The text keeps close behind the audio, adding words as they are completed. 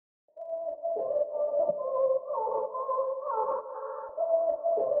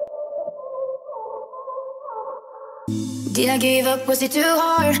Did I give up? Was it too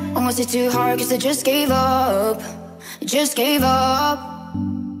hard? Or was it too hard cause I just gave up? Just gave up.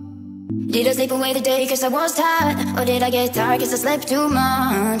 Did I sleep away the day cause I was tired? Or did I get tired cause I slept too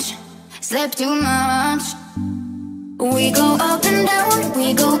much? Slept too much. We go up and down,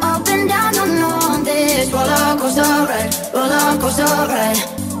 we go up and down on this roller coaster ride, roller coaster ride.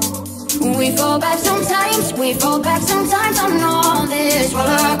 We fall back sometimes, we fall back sometimes on this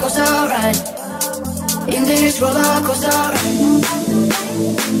roller coaster ride. In this roller coaster ride.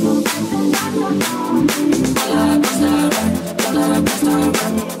 Roller coaster ride, roller coaster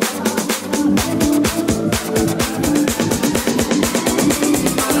ride.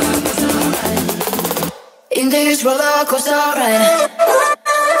 In this roller coaster ride.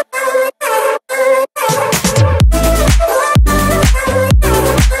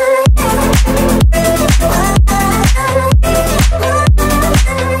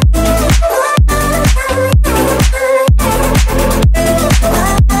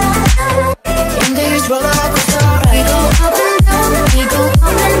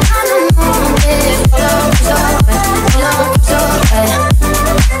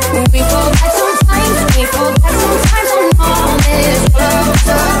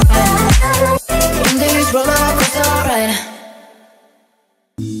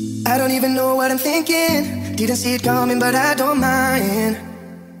 I don't even know what I'm thinking. Didn't see it coming, but I don't mind.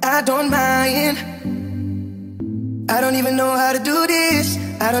 I don't mind. I don't even know how to do this.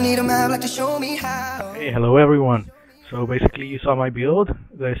 I don't need a map like to show me how. Hey, hello everyone. So basically you saw my build.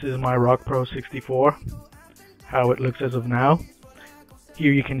 This is my RockPro64. How it looks as of now.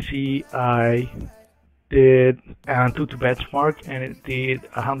 Here you can see I did Antutu benchmark and it did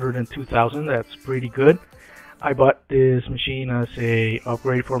 102,000. That's pretty good. I bought this machine as a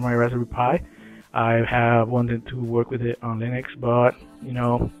upgrade for my Raspberry Pi. I have wanted to work with it on Linux, but you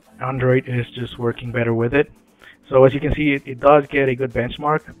know, Android is just working better with it. So as you can see, it does get a good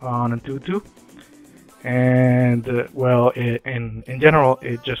benchmark on Antutu, and well, in general,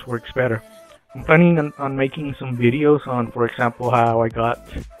 it just works better. I'm planning on making some videos on, for example, how I got,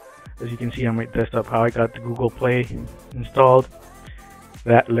 as you can see on my desktop, how I got the Google Play installed.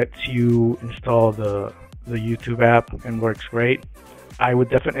 That lets you install the YouTube app and works great. I would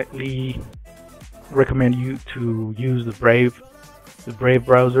definitely recommend you to use the Brave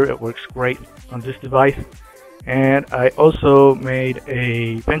browser. It works great on this device. And I also made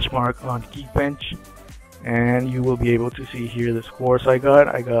a benchmark on Geekbench, and you will be able to see here the scores I got.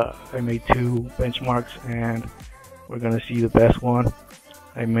 I made 2 benchmarks, and we're gonna see the best one.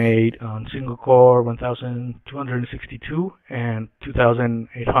 I made on single core 1262 and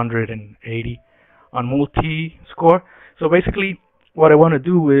 2880 on multi-score. So basically what I want to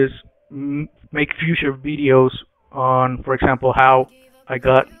do is make future videos on, for example, how I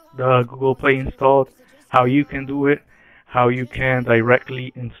got the Google Play installed, how you can do it, how you can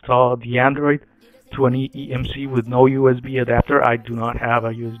directly install the Android to an eMMC with no USB adapter. I do not have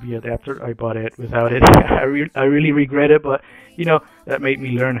a USB adapter. I bought it without it. I really regret it, but you know, that made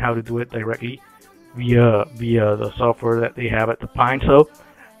me learn how to do it directly via the software that they have at the Pine. So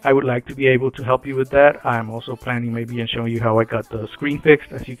I would like to be able to help you with that. I'm also planning maybe and showing you how I got the screen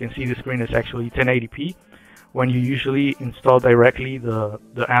fixed. As you can see, the screen is actually 1080p. When you usually install directly the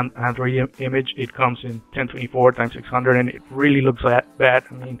Android image, it comes in 1024 x 600, and it really looks bad.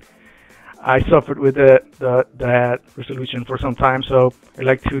 I mean, I suffered with that resolution for some time, so I'd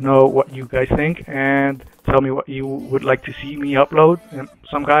like to know what you guys think and tell me what you would like to see me upload and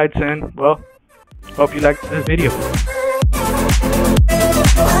some guides. And well, hope you liked this video.